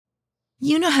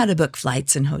You know how to book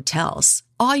flights and hotels.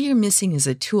 All you're missing is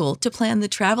a tool to plan the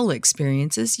travel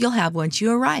experiences you'll have once you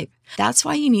arrive. That's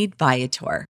why you need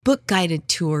Viator. Book guided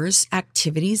tours,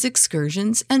 activities,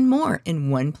 excursions, and more in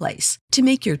one place to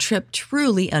make your trip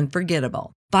truly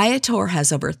unforgettable. Viator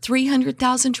has over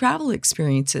 300,000 travel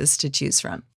experiences to choose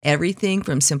from. Everything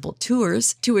from simple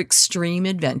tours to extreme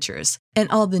adventures and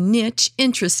all the niche,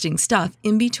 interesting stuff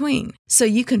in between. So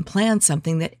you can plan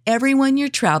something that everyone you're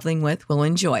traveling with will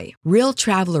enjoy. Real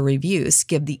traveler reviews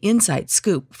give the inside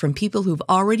scoop from people who've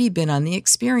already been on the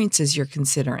experiences you're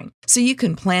considering. So you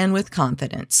can plan with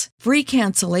confidence. Free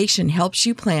cancellation helps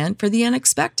you plan for the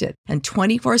unexpected. And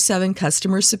 24/7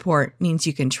 customer support means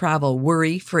you can travel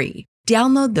worry-free.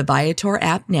 Download the Viator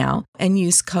app now and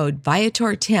use code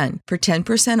Viator10 for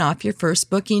 10% off your first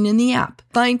booking in the app.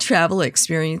 Find travel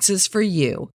experiences for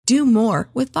you. Do more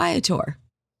with Viator.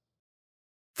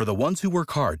 For the ones who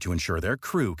work hard to ensure their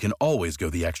crew can always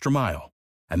go the extra mile,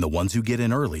 and the ones who get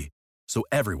in early so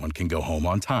everyone can go home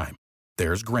on time,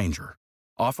 there's Grainger,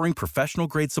 offering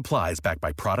professional-grade supplies backed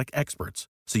by product experts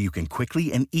so you can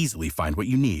quickly and easily find what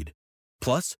you need.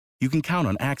 Plus, you can count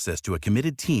on access to a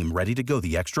committed team ready to go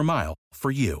the extra mile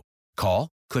for you. Call,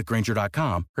 click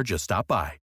Grainger.com, or just stop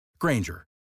by. Grainger,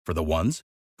 for the ones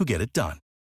who get it done.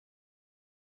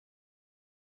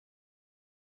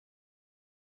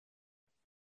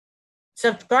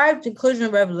 Subscribe to Inclusion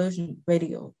Revolution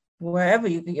Radio, wherever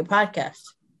you get your podcasts.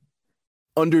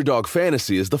 Underdog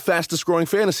Fantasy is the fastest growing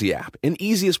fantasy app and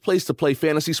easiest place to play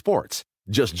fantasy sports.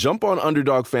 Just jump on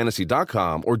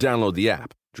UnderdogFantasy.com or download the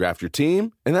app. Draft your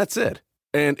team, and that's it.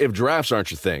 And if drafts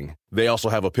aren't your thing, they also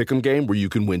have a pick'em game where you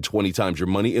can win 20 times your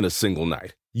money in a single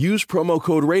night. Use promo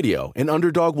code RADIO, and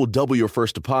Underdog will double your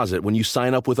first deposit when you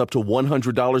sign up with up to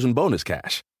 $100 in bonus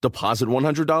cash. Deposit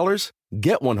 $100,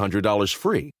 get $100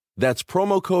 free. That's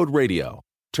promo code RADIO.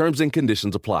 Terms and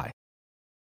conditions apply.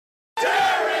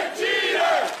 Derek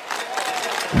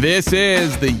Jeter! This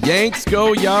is the Yanks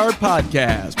Go Yard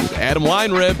podcast with Adam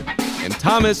Weinrib and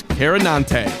Thomas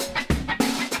Carinante.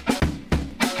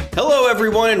 Hello,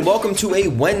 everyone, and welcome to a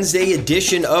Wednesday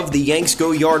edition of the Yanks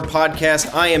Go Yard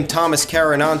podcast. I am Thomas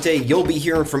Carinante. You'll be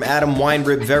hearing from Adam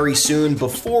Weinrib very soon.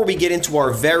 Before we get into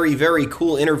our very, very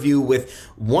cool interview with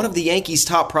one of the Yankees'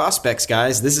 top prospects,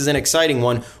 guys, this is an exciting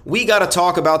one. We got to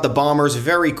talk about the Bombers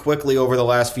very quickly over the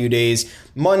last few days.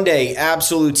 Monday,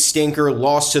 absolute stinker,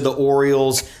 lost to the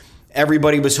Orioles.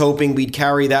 Everybody was hoping we'd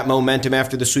carry that momentum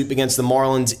after the sweep against the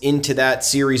Marlins into that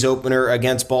series opener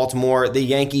against Baltimore. The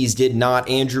Yankees did not.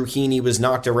 Andrew Heaney was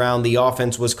knocked around. The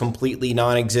offense was completely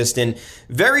non-existent.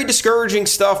 Very discouraging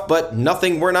stuff, but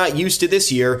nothing we're not used to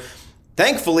this year.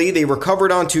 Thankfully, they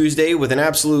recovered on Tuesday with an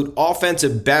absolute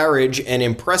offensive barrage and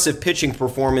impressive pitching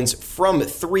performance from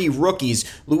three rookies.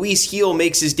 Luis Gil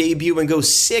makes his debut and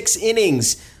goes 6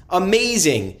 innings.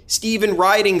 Amazing. Steven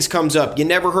Ridings comes up. You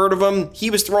never heard of him? He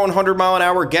was throwing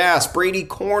 100-mile-an-hour gas. Brody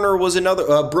Corner was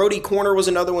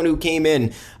another one who came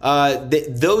in.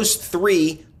 Those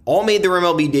three all made their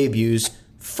MLB debuts.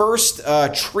 First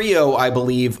trio, I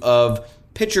believe, of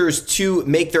pitchers to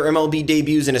make their MLB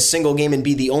debuts in a single game and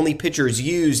be the only pitchers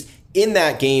used in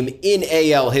that game in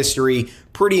AL history.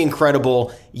 Pretty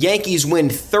incredible. Yankees win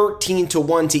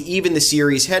 13-1 to even the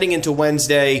series heading into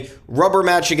Wednesday. Rubber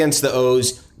match against the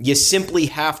O's. You simply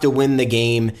have to win the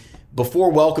game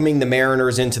before welcoming the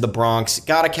Mariners into the Bronx.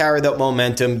 Got to carry that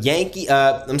momentum.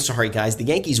 The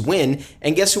Yankees win,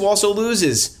 and guess who also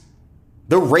loses?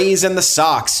 The Rays and the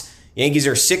Sox. Yankees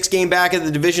are 6 games back at the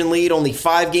division lead, only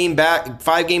 5 games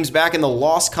back in the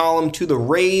loss column to the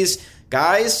Rays.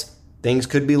 Guys, things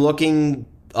could be looking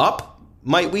up,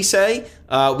 might we say?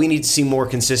 We need to see more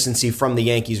consistency from the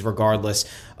Yankees regardless.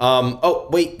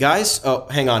 Guys. Oh,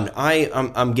 hang on.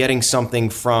 I'm getting something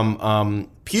from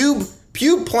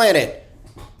Pube Planet.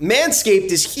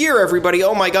 Manscaped is here, everybody.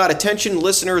 Oh my God. Attention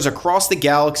listeners across the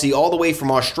galaxy, all the way from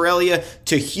Australia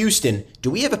to Houston. Do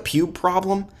we have a pube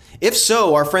problem? If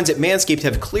so, our friends at Manscaped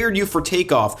have cleared you for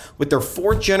takeoff with their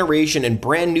 4th generation and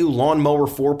brand new Lawnmower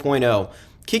 4.0.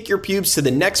 Kick your pubes to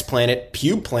the next planet,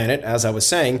 Pube Planet, as I was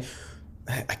saying.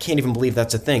 I can't even believe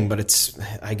that's a thing, but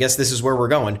I guess this is where we're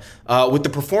going. With the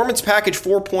Performance Package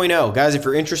 4.0, guys, if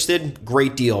you're interested,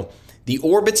 great deal. The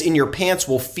orbits in your pants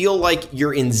will feel like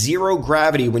you're in zero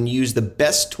gravity when you use the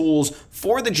best tools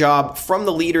for the job from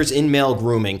the leaders in male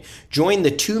grooming. Join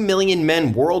the 2 million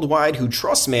men worldwide who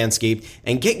trust Manscaped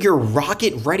and get your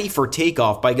rocket ready for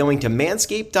takeoff by going to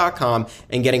manscaped.com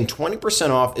and getting 20%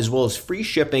 off as well as free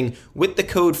shipping with the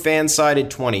code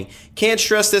FANSIDED20. Can't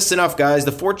stress this enough, guys.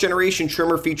 The 4th generation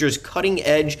trimmer features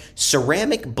cutting-edge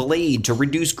ceramic blade to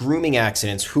reduce grooming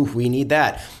accidents. Whew, we need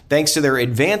that. Thanks to their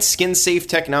advanced skin-safe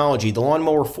technology, technology. The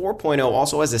Lawnmower 4.0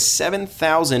 also has a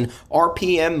 7,000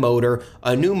 RPM motor,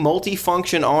 a new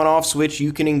multi-function on-off switch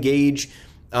you can engage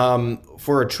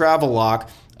for a travel lock,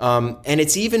 and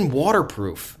it's even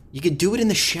waterproof. You could do it in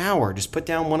the shower. Just put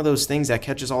down one of those things that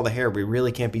catches all the hair. We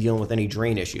really can't be dealing with any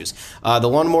drain issues. The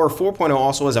Lawnmower 4.0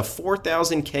 also has a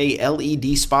 4000K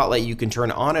LED spotlight you can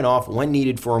turn on and off when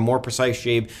needed for a more precise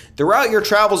shave throughout your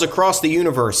travels across the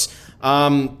universe.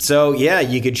 So yeah,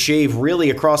 you could shave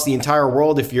really across the entire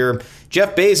world. If you're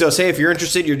Jeff Bezos, hey, if you're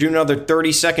interested, you're doing another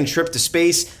 30-second trip to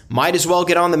space, might as well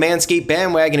get on the Manscaped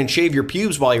bandwagon and shave your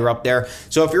pubes while you're up there.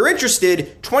 So if you're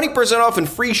interested, 20% off and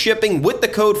free shipping with the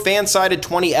code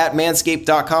FANSIDED20 at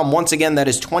manscaped.com. Once again, that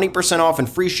is 20% off and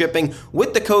free shipping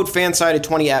with the code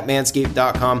FANSIDED20 at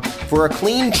manscaped.com. For a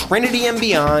clean Trinity and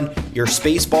beyond, your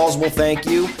space balls will thank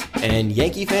you. And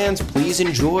Yankee fans, please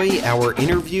enjoy our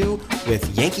interview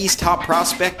with Yankees top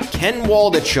prospect Ken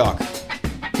Waldichuk.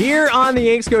 Here on the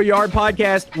Yanks Go Yard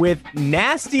podcast with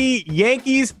nasty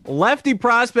Yankees lefty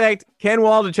prospect Ken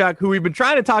Waldichuk, who we've been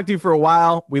trying to talk to for a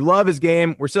while. We love his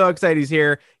game. We're so excited he's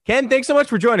here. Ken, thanks so much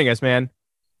for joining us, man.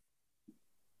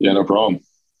 Yeah, no problem.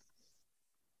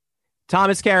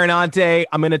 Thomas Carannante,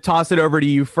 I'm going to toss it over to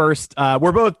you first.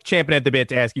 We're both champing at the bit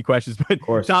to ask you questions, but of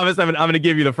course, Thomas, I'm going to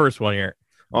give you the first one here.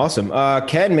 Awesome.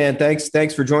 Ken, man,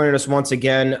 thanks for joining us once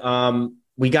again.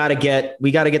 We got to get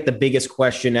the biggest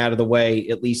question out of the way,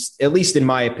 at least in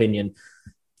my opinion.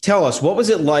 Tell us, what was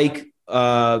it like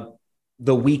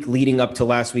the week leading up to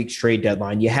last week's trade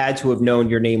deadline? You had to have known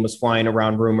your name was flying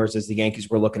around rumors as the Yankees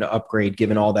were looking to upgrade,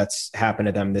 given all that's happened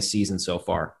to them this season so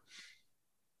far.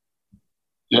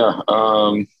 Yeah,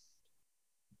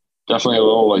 definitely a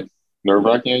little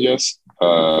nerve-wracking, I guess.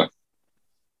 I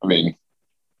mean,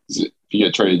 if you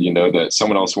get traded, you know that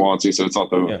someone else wants you, so it's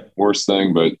not the worst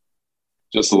thing, but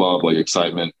just a lot of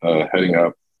excitement heading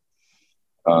up.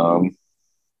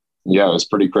 Yeah, it was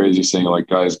pretty crazy seeing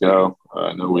guys go.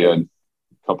 I know we had a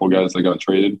couple guys that got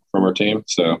traded from our team.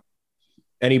 So,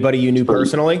 anybody you knew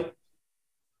personally?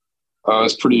 I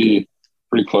was pretty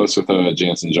close with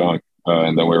Jansen Junk,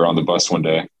 and then we were on the bus one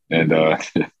day, and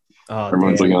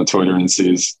everyone's looking on Twitter and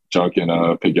sees Junk and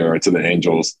Peguero to the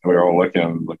Angels, and we were all looking at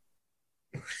him like,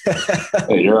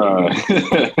 "Hey,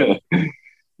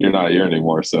 you're not here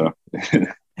anymore." So,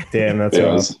 damn, that's it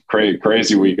was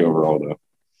crazy week overall, though.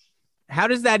 How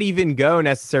does that even go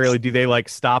necessarily? Do they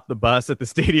stop the bus at the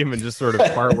stadium and just sort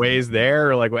of part ways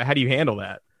there? Or how do you handle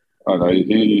that? Oh, no,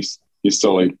 he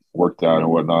still worked out and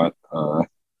whatnot,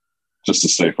 just to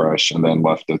stay fresh, and then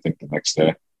left, I think, the next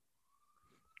day.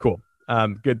 Cool.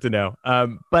 Good to know.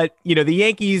 But, the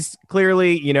Yankees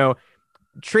clearly,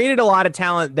 traded a lot of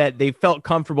talent that they felt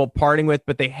comfortable parting with,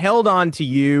 but they held on to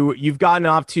you. You've gotten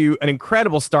off to an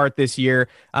incredible start this year.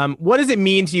 What does it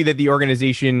mean to you that the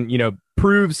organization,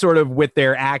 proves sort of with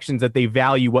their actions that they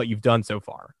value what you've done so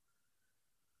far?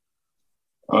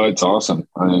 It's awesome.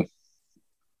 I mean,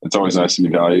 it's always nice to be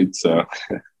valued. So,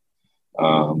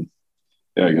 yeah,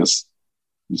 I guess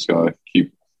just gotta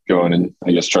keep going and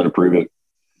I guess try to prove it.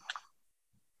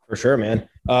 For sure, man.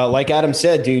 Like Adam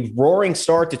said, dude, roaring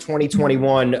start to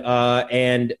 2021.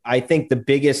 And I think the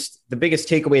biggest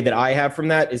takeaway that I have from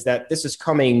that is that this is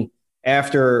coming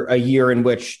after a year in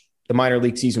which the minor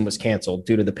league season was canceled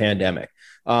due to the pandemic.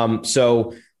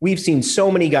 So we've seen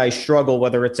so many guys struggle,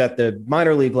 whether it's at the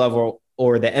minor league level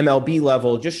or the MLB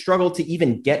level, just struggle to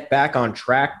even get back on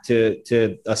track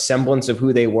to a semblance of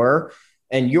who they were.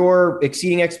 And you're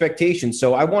exceeding expectations.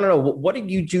 So I want to know, what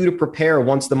did you do to prepare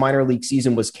once the minor league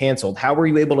season was canceled? How were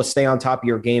you able to stay on top of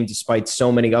your game despite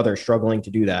so many others struggling to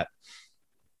do that?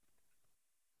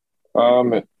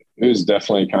 It was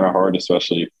definitely kind of hard,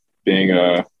 especially being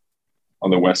on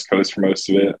the West Coast for most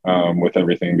of it, with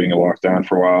everything being a lockdown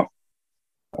for a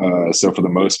while. So for the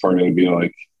most part, it would be a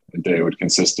day would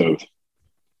consist of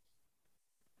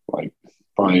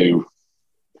probably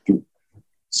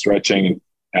stretching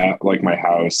at my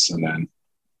house and then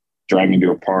driving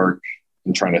to a park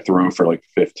and trying to throw for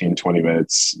 15, 20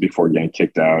 minutes before getting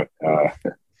kicked out.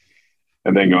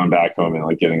 And then going back home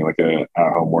and getting a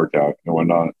at-home workout and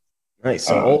whatnot. Nice.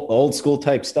 So old school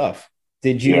type stuff.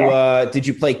 Did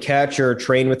you play catch or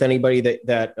train with anybody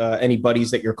that any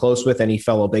buddies that you're close with, any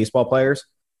fellow baseball players?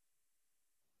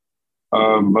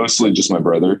 Mostly just my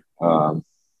brother.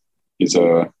 He's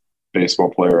a baseball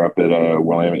player up at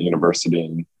Willamette University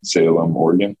in Salem,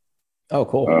 Oregon. Oh,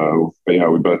 cool. But yeah,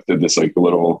 we both did this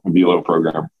little velo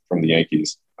program from the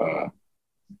Yankees.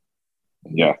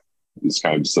 Yeah, it's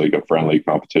kind of just a friendly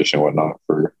competition and whatnot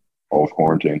for all of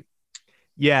quarantine.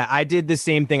 Yeah, I did the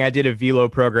same thing. I did a velo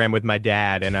program with my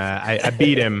dad, and I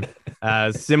beat him.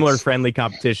 Similar friendly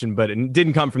competition, but it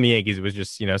didn't come from the Yankees. It was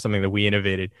just something that we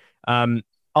innovated. A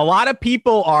lot of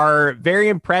people are very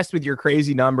impressed with your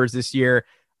crazy numbers this year,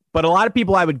 but a lot of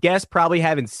people, I would guess, probably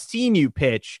haven't seen you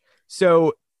pitch.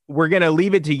 So we're going to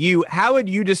leave it to you. How would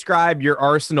you describe your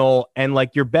arsenal and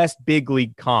like your best big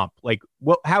league comp? Like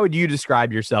how would you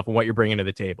describe yourself and what you're bringing to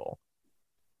the table?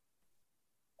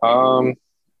 So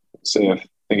I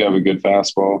think I have a good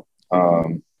fastball.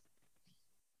 I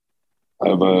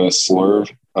have a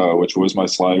slurve, which was my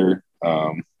slider,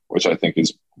 which I think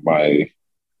is my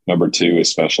number 2,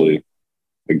 especially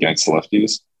against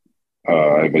lefties.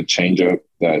 I have a changeup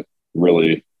that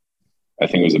really, I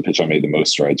think, was a pitch I made the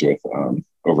most strides with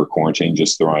over quarantine,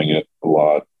 just throwing it a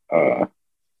lot,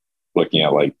 looking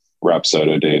at like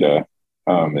Rapsodo data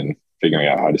and figuring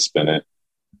out how to spin it.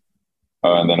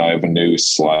 And then I have a new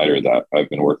slider that I've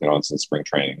been working on since spring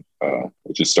training,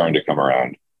 which is starting to come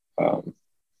around.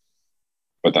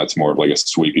 But that's more of like a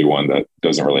sweepy one that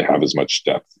doesn't really have as much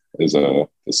depth as the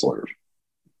slider.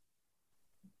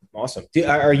 Awesome.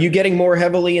 Are you getting more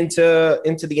heavily into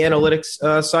the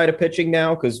analytics side of pitching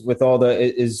now? Because with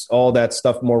is all that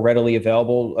stuff more readily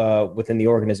available within the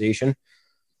organization?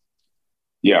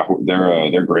 Yeah,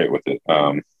 they're great with it.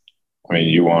 I mean,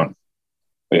 you want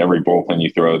like every bullpen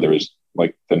you throw, there's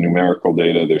like the numerical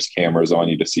data. There's cameras on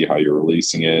you to see how you're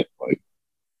releasing it. Like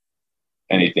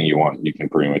anything you want,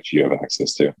 you have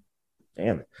access to.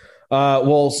 Damn.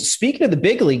 Well, speaking of the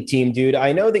big league team, dude,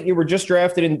 I know that you were just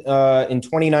drafted in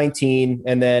 2019,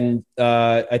 and then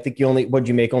I think what'd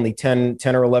you make? Only 10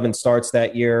 or 11 starts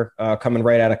that year, coming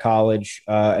right out of college,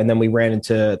 and then we ran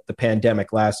into the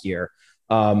pandemic last year.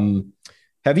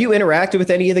 Have you interacted with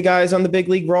any of the guys on the big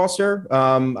league roster?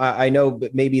 I know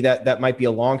maybe that might be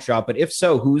a long shot, but if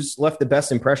so, who's left the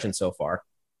best impression so far?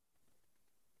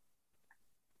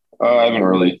 I haven't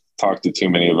really talked to too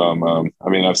many of them. I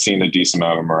mean, I've seen a decent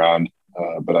amount of them around,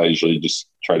 but I usually just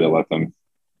try to let them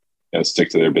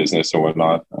stick to their business and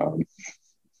whatnot.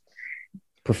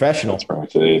 Professional.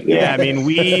 Yeah. I mean,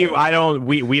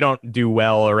 we don't do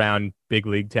well around big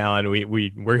league talent.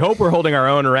 We hope we're holding our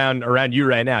own around you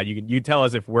right now. You tell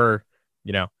us if we're,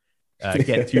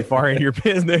 getting too far in your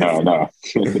business. No.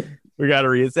 We got to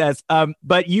reassess.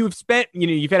 But you've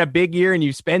had a big year, and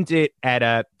you've spent it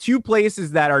at 2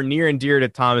 places that are near and dear to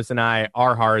Thomas and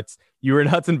our hearts. You were in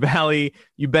Hudson Valley.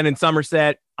 You've been in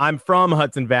Somerset. I'm from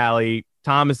Hudson Valley.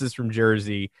 Thomas is from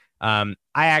Jersey. I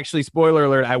actually, spoiler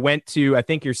alert, I went to, I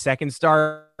think, your second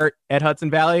start at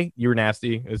Hudson Valley. You were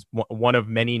nasty. It was one of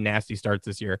many nasty starts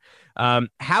this year.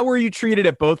 How were you treated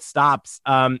at both stops?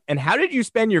 And how did you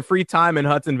spend your free time in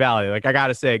Hudson Valley? Like, I got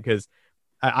to say, because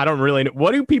I don't really know.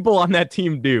 What do people on that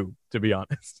team do, to be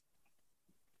honest?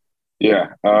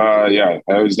 Yeah. I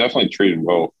was definitely treated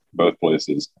well both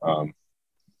places. I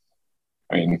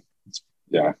mean,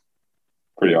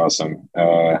 pretty awesome.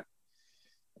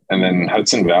 And then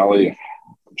Hudson Valley,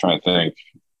 I'm trying to think.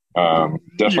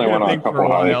 Definitely went on a couple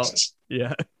of hikes.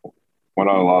 Yeah. Went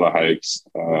on a lot of hikes,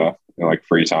 like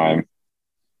free time.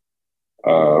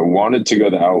 Wanted to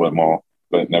go to the Outlet Mall,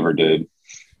 but never did.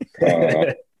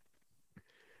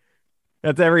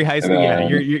 That's every high school.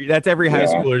 That's every high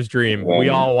schooler's dream. We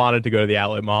all wanted to go to the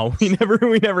Outlet Mall. We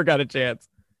never got a chance.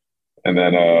 And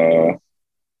then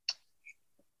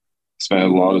spent a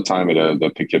lot of time at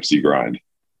the Poughkeepsie Grind,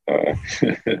 like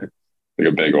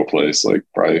a bagel place, like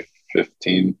probably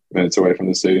 15 minutes away from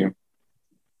the stadium.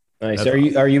 Nice. That's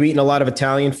awesome. Are you eating a lot of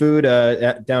Italian food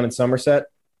down in Somerset?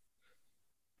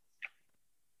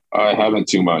 I haven't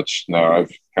too much. No,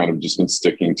 I've kind of just been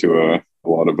sticking to a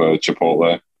lot of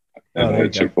Chipotle.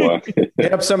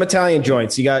 Hit up some Italian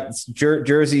joints. You got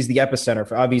Jersey's the epicenter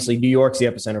for, obviously New York's the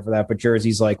epicenter for that, but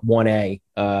Jersey's like 1A.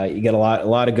 You get a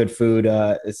lot of good food,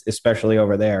 especially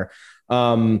over there.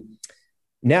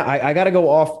 Now I got to go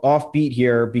off beat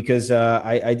here because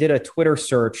I did a Twitter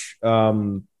search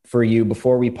for you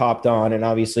before we popped on, and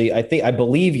obviously I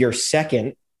believe you're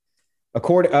second.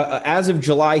 As of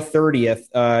July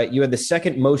 30th, you had the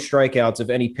second most strikeouts of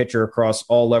any pitcher across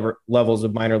all levels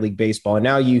of minor league baseball. And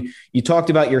now you talked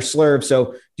about your slurve.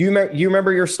 So do you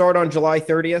remember your start on July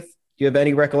 30th? Do you have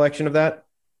any recollection of that?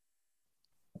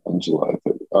 On July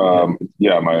 30th.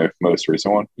 Yeah, my most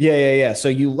recent one. Yeah. So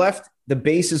you left the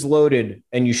bases loaded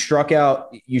and you struck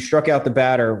out the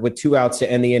batter with 2 outs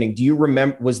to end the inning. Do you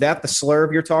remember? Was that the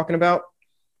slurve you're talking about?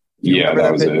 Yeah,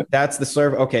 that was it. That's the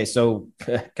slurve. Okay, so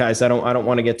guys, I don't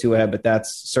want to get too ahead, but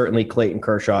that's certainly Clayton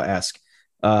Kershaw-esque.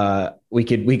 We'll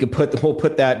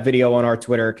put that video on our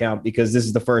Twitter account because this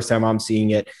is the first time I'm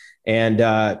seeing it. And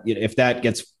if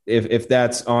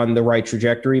that's on the right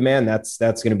trajectory, man, that's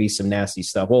going to be some nasty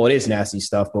stuff. Well, it is nasty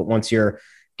stuff, but once you're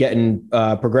getting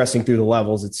progressing through the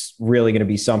levels, it's really going to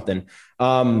be something.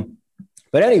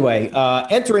 But anyway,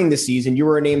 entering the season, you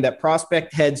were a name that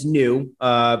prospect heads knew.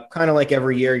 Kind of like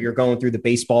every year, you're going through the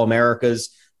Baseball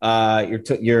Americas.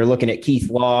 You're looking at Keith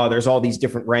Law. There's all these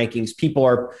different rankings. People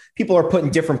are put in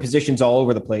different positions all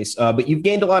over the place. But you've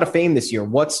gained a lot of fame this year.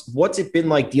 What's it been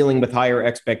like dealing with higher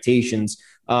expectations,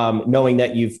 knowing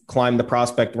that you've climbed the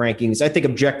prospect rankings? I think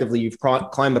objectively, you've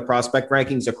climbed the prospect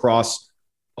rankings across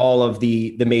all of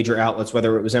the major outlets,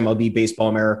 whether it was MLB, Baseball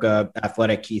America,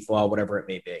 Athletic, Keith Law, whatever it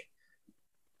may be.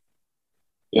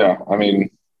 Yeah, I mean,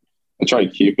 I try to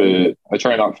keep it. I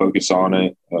try not to focus on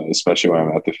it, especially when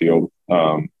I'm at the field.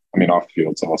 I mean, off the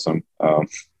field's awesome, but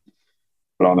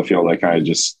on the field, I kind of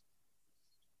just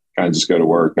go to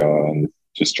work and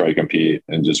just try to compete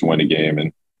and just win a game. And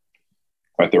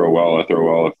if I throw well, I throw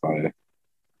well. If I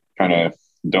kind of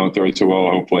don't throw too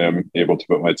well, hopefully I'm able to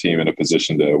put my team in a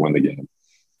position to win the game.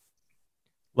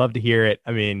 Love to hear it.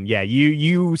 I mean, yeah,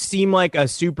 you seem like a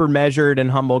super measured and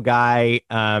humble guy,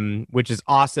 which is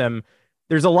awesome.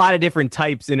 There's a lot of different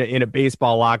types in a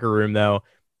baseball locker room, though.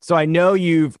 So I know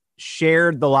you've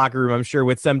shared the locker room, I'm sure,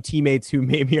 with some teammates who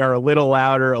maybe are a little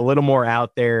louder, a little more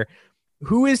out there.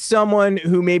 Who is someone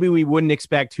who maybe we wouldn't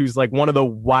expect, who's like one of the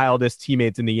wildest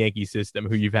teammates in the Yankee system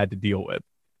who you've had to deal with?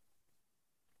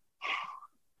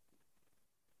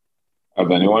 Of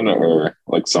anyone, or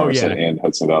like Somerset and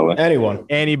Hudson Valley?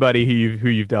 Anybody who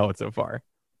you've dealt with so far.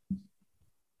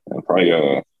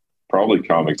 Yeah, probably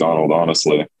Kyle McDonald,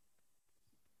 honestly. I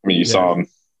mean, you saw him.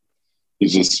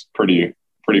 He's just pretty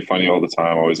funny all the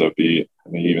time, always upbeat. I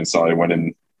mean, you even saw he went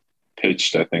and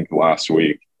pitched, I think, last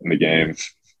week in the game.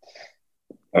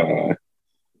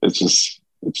 It's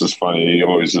just funny.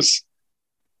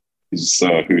 He's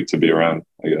a hoot to be around,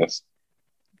 I guess.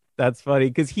 That's funny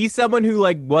because he's someone who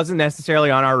like wasn't necessarily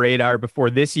on our radar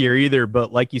before this year either.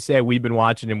 But like you said, we've been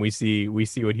watching him. We see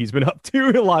what he's been up to.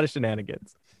 A lot of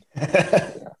shenanigans.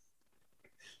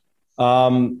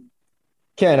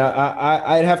 Ken,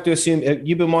 I'd have to assume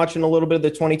you've been watching a little bit of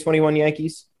the 2021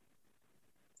 Yankees.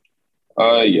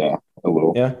 Yeah, a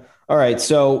little. Yeah. All right.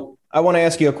 So I want to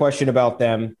ask you a question about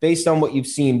them. Based on what you've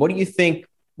seen, what do you think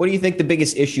the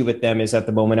biggest issue with them is at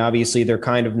the moment? Obviously, they're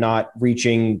kind of not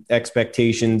reaching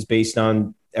expectations based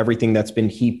on everything that's been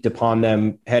heaped upon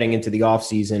them heading into the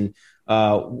offseason.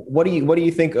 What do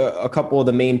you think a couple of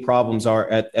the main problems are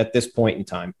at this point in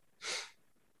time?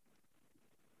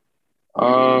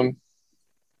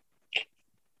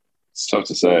 It's tough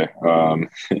to say.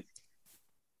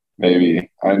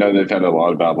 Maybe I know they've had a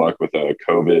lot of bad luck with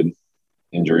COVID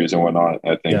injuries and whatnot.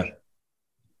 I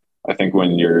think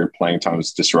when your playing time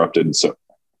is disrupted so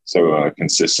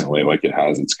consistently like it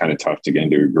has, it's kind of tough to get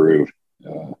into a groove.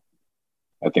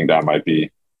 I think that might be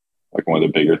like one of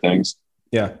the bigger things.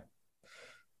 Yeah.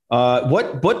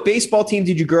 What baseball team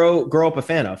did you grow up a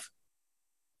fan of?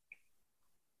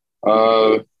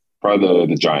 Probably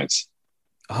the Giants.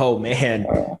 Oh man.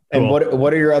 Cool. And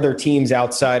what are your other teams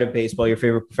outside of baseball, your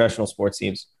favorite professional sports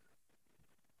teams?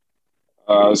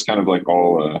 It's kind of like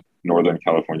all Northern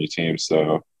California teams.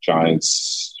 So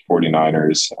Giants,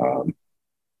 49ers.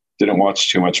 Didn't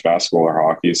watch too much basketball or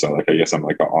hockey. So like, I guess I'm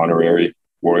like an honorary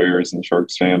Warriors and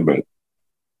Sharks fan, but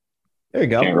there you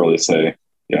go. Can't really say.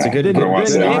 Yeah, it's a good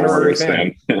honorary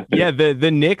fan. Yeah,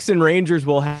 the Knicks and Rangers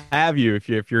will have you if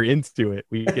you're into it.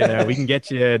 We can get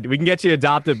you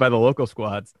adopted by the local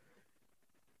squads.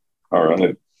 All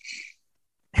right.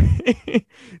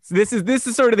 So this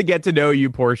is sort of the get to know you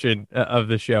portion of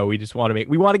the show. We just want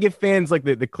to give fans like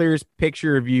the clearest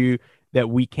picture of you that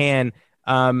we can.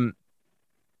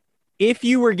 If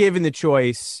you were given the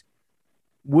choice,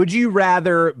 would you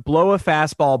rather blow a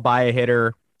fastball by a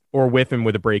hitter or whiff him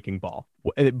with a breaking ball?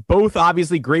 Both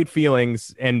obviously great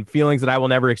feelings and feelings that I will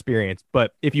never experience.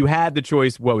 But if you had the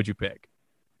choice, what would you pick?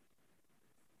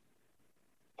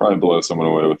 Probably blow someone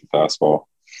away with a fastball.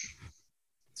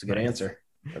 That's a good answer.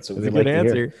 That's a good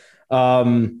answer.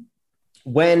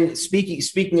 When speaking,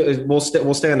 we'll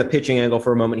stay on the pitching angle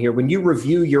for a moment here. When you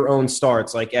review your own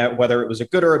starts, like whether it was a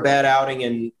good or a bad outing,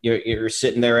 and you're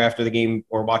sitting there after the game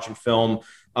or watching film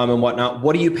and whatnot,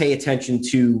 what do you pay attention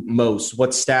to most?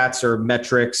 What stats or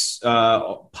metrics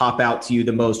pop out to you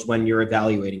the most when you're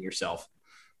evaluating yourself?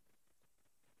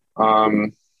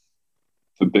 The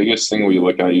biggest thing we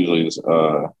look at usually is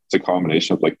it's a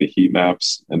combination of like the heat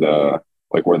maps and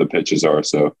like where the pitches are.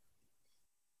 So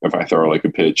if I throw like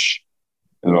a pitch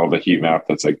in the middle of a heat map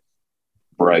that's like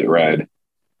bright red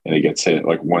and it gets hit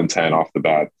like 110 off the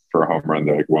bat for a home run,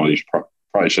 they're like, well, you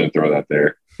probably shouldn't throw that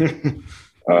there.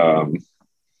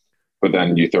 But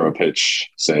then you throw a pitch,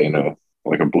 say in a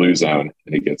blue zone,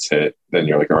 and it gets hit, then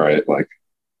you're like, all right, like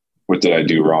what did I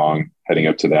do wrong heading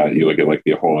up to that? You look at like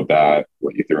the whole at bat,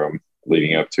 what you threw them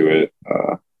leading up to it.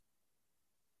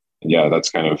 Yeah, that's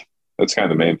kind of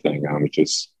the main thing.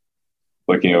 Just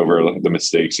looking over the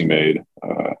mistakes he made,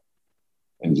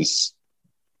 and just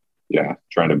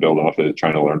trying to build off it,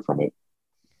 trying to learn from it.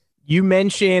 You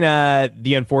mentioned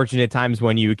the unfortunate times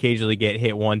when you occasionally get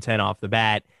hit 110 off the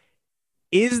bat.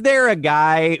 Is there a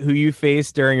guy who you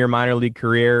faced during your minor league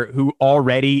career who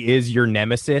already is your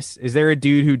nemesis? Is there a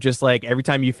dude who just like every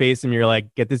time you face him, you're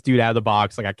like, get this dude out of the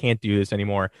box. Like, I can't do this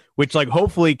anymore, which like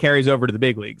hopefully carries over to the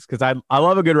big leagues. Cause I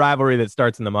love a good rivalry that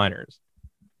starts in the minors.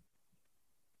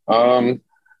 Trying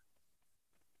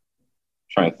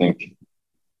to think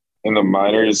in the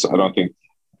minors. I'm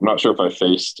not sure if I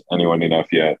faced anyone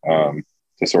enough yet, to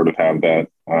sort of have that.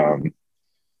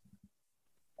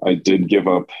 I did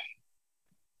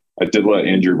let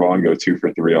Andrew Vaughn go 2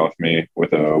 for 3 off me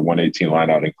with a 118 line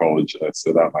out in college.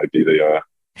 So that might be the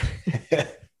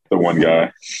one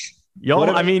guy.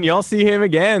 Y'all see him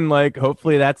again. Like,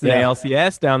 hopefully that's an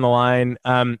ALCS down the line.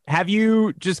 Have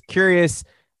you faced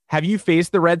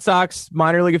the Red Sox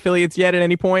minor league affiliates yet at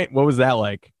any point? What was that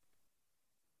like?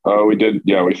 We did.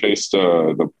 Yeah, we faced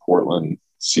the Portland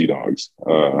Sea Dogs.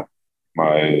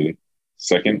 My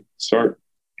second start.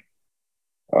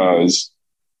 It's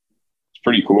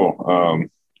pretty cool.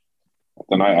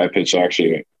 The night I pitched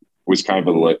actually was kind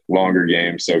of a longer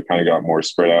game, so it kind of got more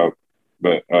spread out.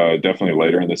 But definitely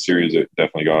later in the series, it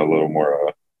definitely got a little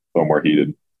more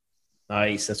heated.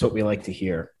 Nice. That's what we like to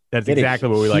hear. That's exactly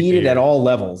what we like to hear. Heated at all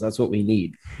levels. That's what we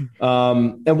need.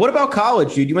 And what about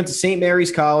college, dude? You went to St.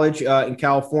 Mary's College in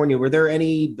California. Were there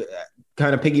any,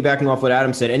 kind of piggybacking off what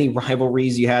Adam said, any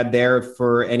rivalries you had there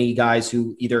for any guys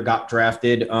who either got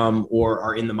drafted or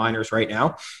are in the minors right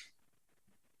now?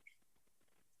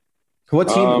 What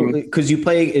team? Because you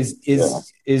play is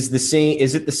the same?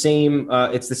 Is it the same?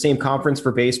 It's the same conference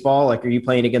for baseball. Like, are you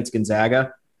playing against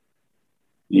Gonzaga?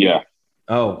 Yeah.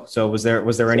 Oh, so was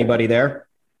there anybody there?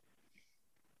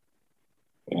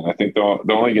 And I think the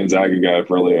only Gonzaga guy I've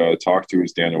really talked to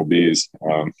is Daniel Bees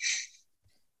in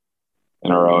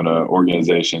our own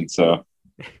organization. So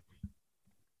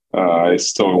I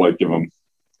still like give him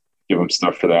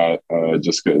stuff for that,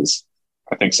 just because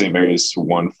I think St. Mary's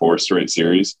won 4 straight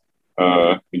series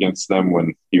against them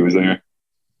when he was there.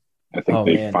 I think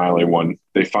they finally won.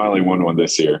 They finally won one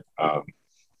this year.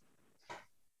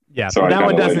 Yeah, so that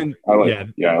one doesn't. I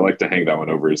like to hang that one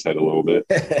over his head a little bit.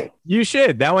 You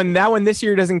should. That one this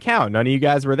year doesn't count. None of you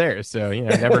guys were there, so it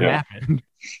never happened.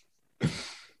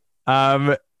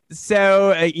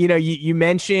 So you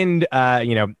mentioned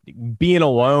being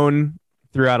alone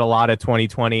throughout a lot of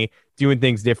 2020, doing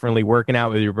things differently, working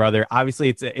out with your brother. Obviously,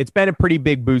 it's been a pretty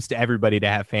big boost to everybody to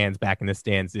have fans back in the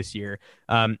stands this year.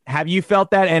 Have you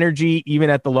felt that energy even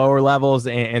at the lower levels,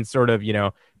 and sort of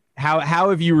how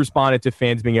have you responded to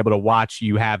fans being able to watch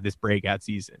you have this breakout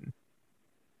season?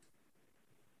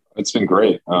 It's been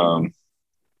great,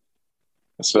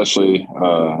 especially.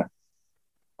 I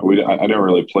didn't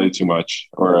really play too much,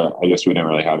 or I guess we didn't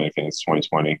really have any fans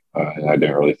 2020, and I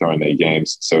didn't really throw in any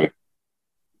games. So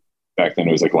back then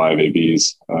it was like live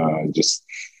ABs, just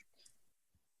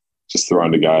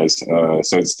throwing to guys.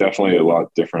 So it's definitely a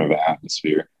lot different of an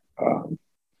atmosphere, but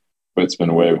it's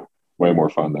been way more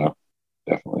fun though.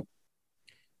 Definitely.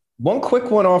 One quick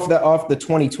one off the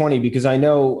 2020, because I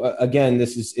know again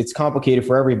it's complicated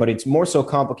for everybody. It's more so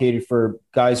complicated for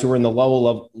guys who are in the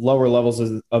lower levels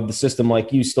of the system,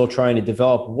 like you, still trying to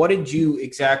develop. What did you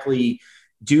exactly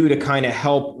do to kind of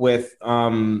help with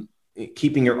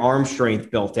keeping your arm strength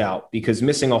built out? Because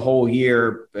missing a whole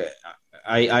year,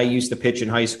 I used to pitch in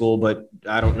high school, but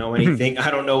I don't know anything. I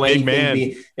don't know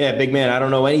anything. Big man. I don't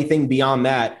know anything beyond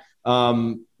that.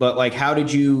 But like, how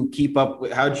did you keep up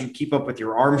with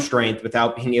your arm strength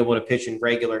without being able to pitch in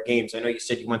regular games? I know you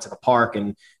said you went to the park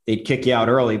and they'd kick you out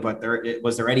early, but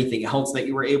was there anything else that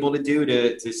you were able to do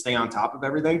to stay on top of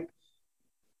everything?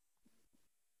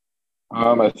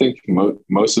 I think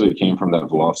most of it came from that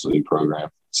velocity program.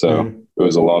 So it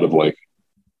was a lot of like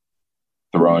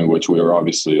throwing, which we were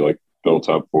obviously like built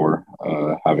up for,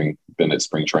 having been at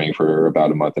spring training for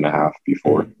about a month and a half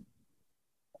before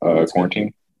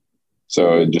quarantine.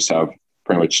 So I'd just have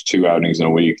pretty much 2 outings in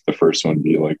a week. The first one would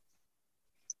be like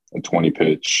a 20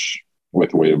 pitch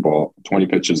with weighted ball, 20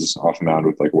 pitches off the mound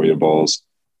with like weighted balls.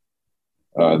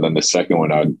 Then the second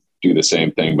one, I'd do the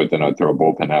same thing, but then I'd throw a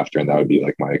bullpen after, and that would be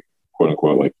like my quote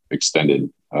unquote like extended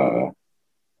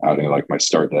outing, like my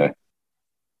start day.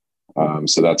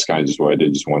 So that's kind of just what I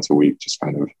did, just once a week, just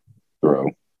kind of throw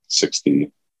 60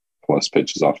 plus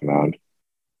pitches off the mound.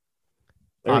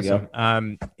 There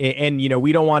awesome. And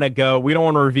we don't want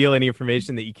to reveal any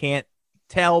information that you can't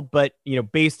tell, but,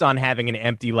 based on having an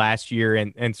empty last year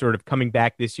and sort of coming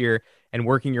back this year and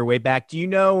working your way back, do you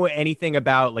know anything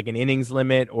about like an innings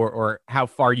limit or how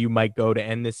far you might go to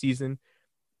end this season?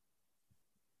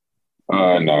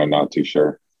 No, not too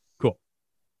sure. Cool.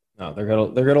 No, they're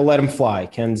gonna let him fly.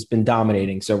 Ken's been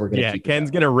dominating, so we're gonna. Yeah,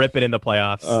 Ken's gonna rip it in the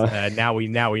playoffs. Now we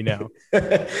know.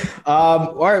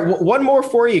 All right, one more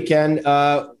for you, Ken.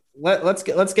 Let's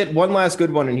get one last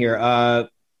good one in here.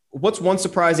 What's one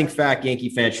surprising fact Yankee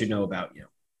fans should know about you?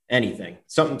 Anything?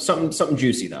 Something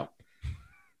juicy though.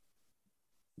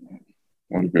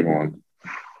 One good one.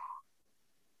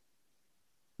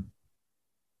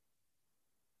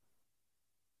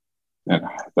 Yeah,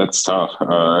 that's tough.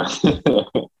 I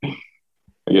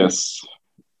guess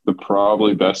the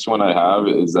probably best one I have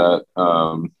is that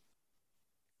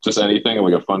just anything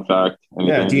like a fun fact.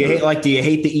 Yeah. Do you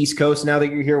hate the East Coast now that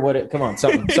you're here? Come on,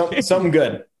 something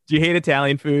good. Do you hate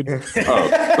Italian food?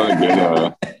 Something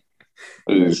good.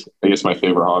 I guess my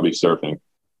favorite hobby is surfing.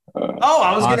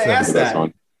 I was going to ask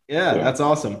that. Yeah, that's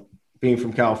awesome. Being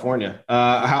from California,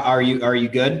 how are you? Are you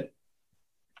good?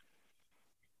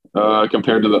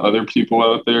 Compared to the other people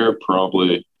out there,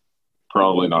 probably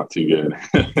not too good.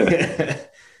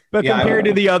 But compared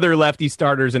to the other lefty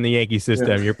starters in the Yankee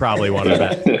system, you're probably one of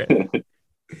them.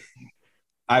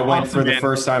 I went for the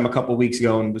first time a couple weeks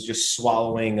ago and was just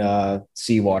swallowing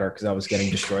seawater because I was getting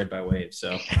destroyed by waves.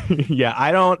 So yeah,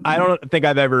 I don't think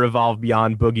I've ever evolved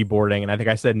beyond boogie boarding, and I think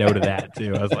I said no to that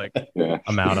too. I was like,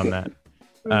 I'm out on that.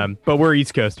 But we're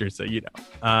East Coasters, so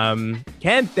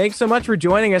Ken, thanks so much for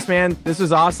joining us, man. This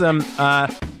was awesome.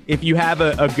 If you have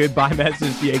a goodbye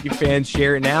message to Yankee fans,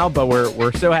 share it now. But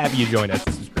we're so happy you joined us.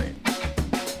 This was great.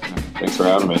 Thanks for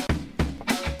having me.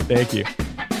 Thank you.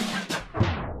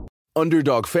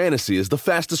 Underdog Fantasy is the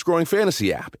fastest growing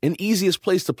fantasy app and easiest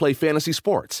place to play fantasy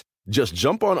sports. Just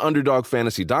jump on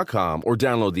UnderdogFantasy.com or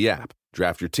download the app,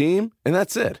 draft your team, and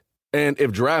that's it. And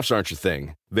if drafts aren't your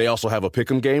thing, they also have a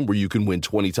pick'em game where you can win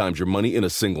 20 times your money in a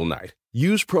single night.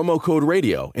 Use promo code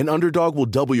RADIO, and Underdog will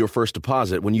double your first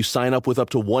deposit when you sign up with up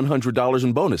to $100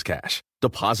 in bonus cash.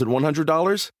 Deposit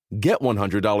 $100, get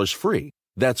 $100 free.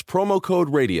 That's promo code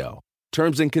RADIO.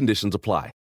 Terms and conditions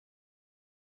apply.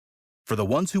 For the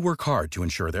ones who work hard to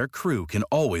ensure their crew can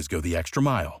always go the extra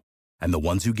mile, and the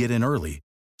ones who get in early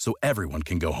so everyone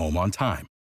can go home on time,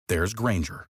 there's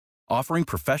Grainger, offering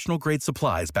professional-grade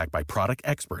supplies backed by product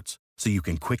experts so you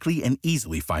can quickly and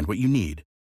easily find what you need.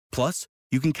 Plus,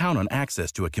 you can count on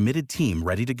access to a committed team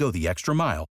ready to go the extra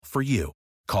mile for you.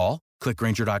 Call, click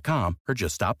Grainger.com, or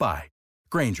just stop by.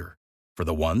 Grainger, for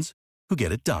the ones who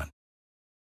get it done.